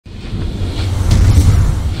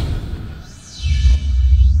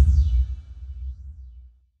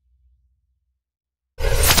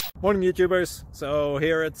Morning YouTubers. So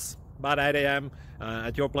here it's about 8 a.m.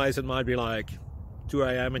 At your place it might be like 2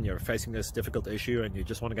 a.m. and you're facing this difficult issue and you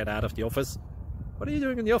just want to get out of the office. What are you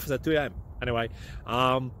doing in the office at 2 a.m.? Anyway,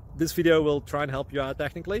 this video will try and help you out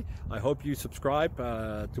technically. I hope you subscribe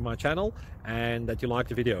to my channel and that you like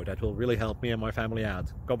the video. That will really help me and my family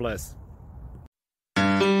out. God bless.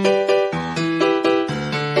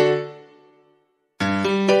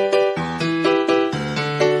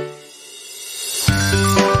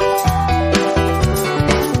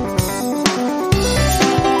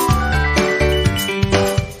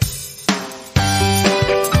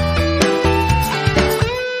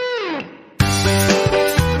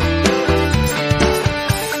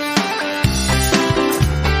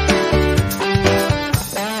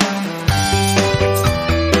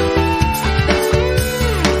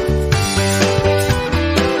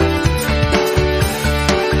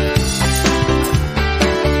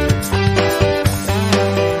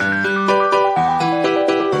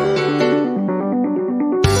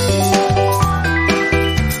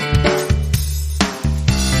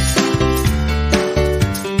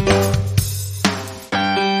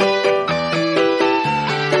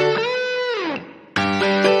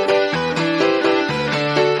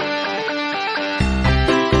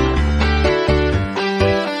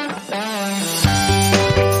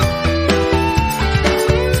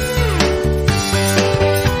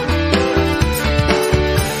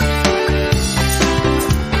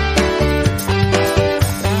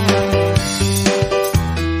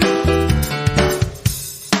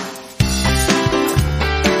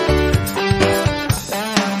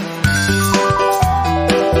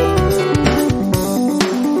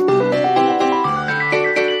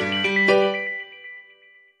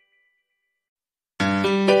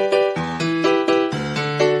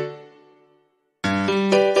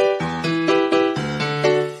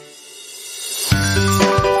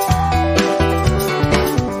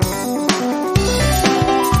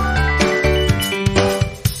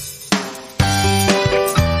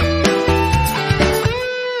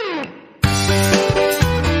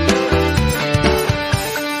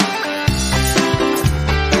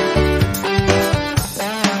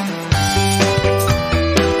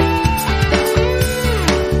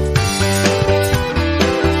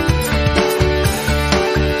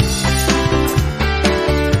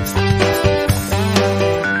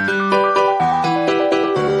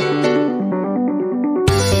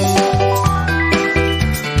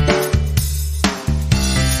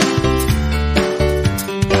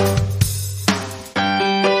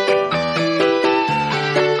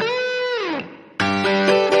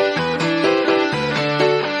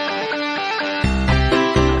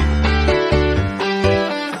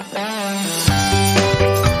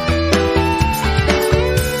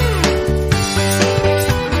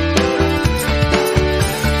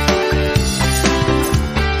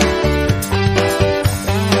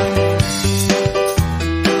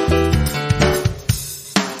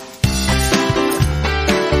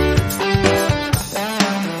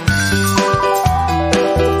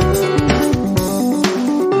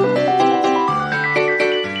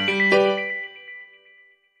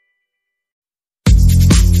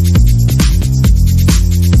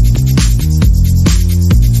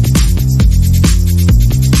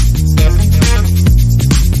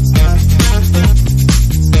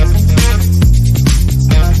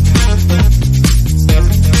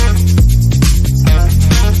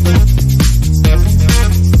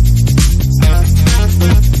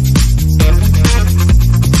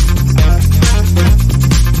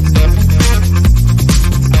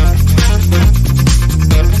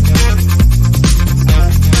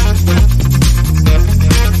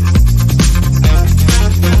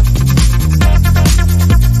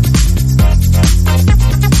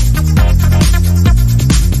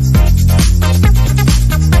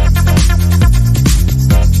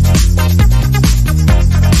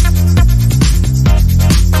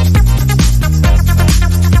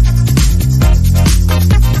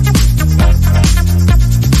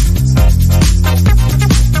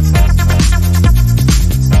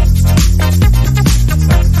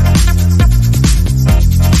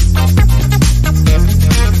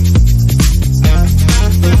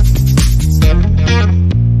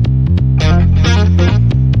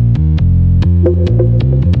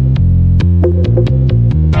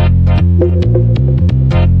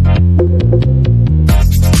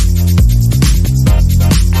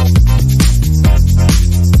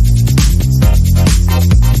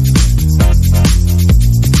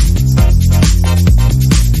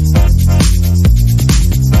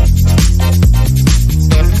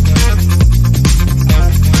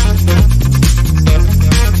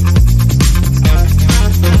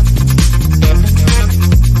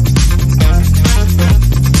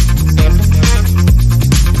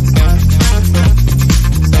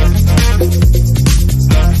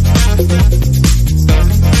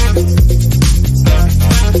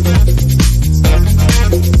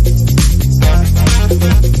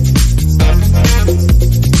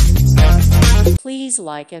 please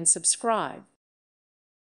like and subscribe.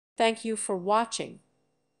 Thank you for watching.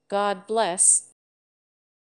 God bless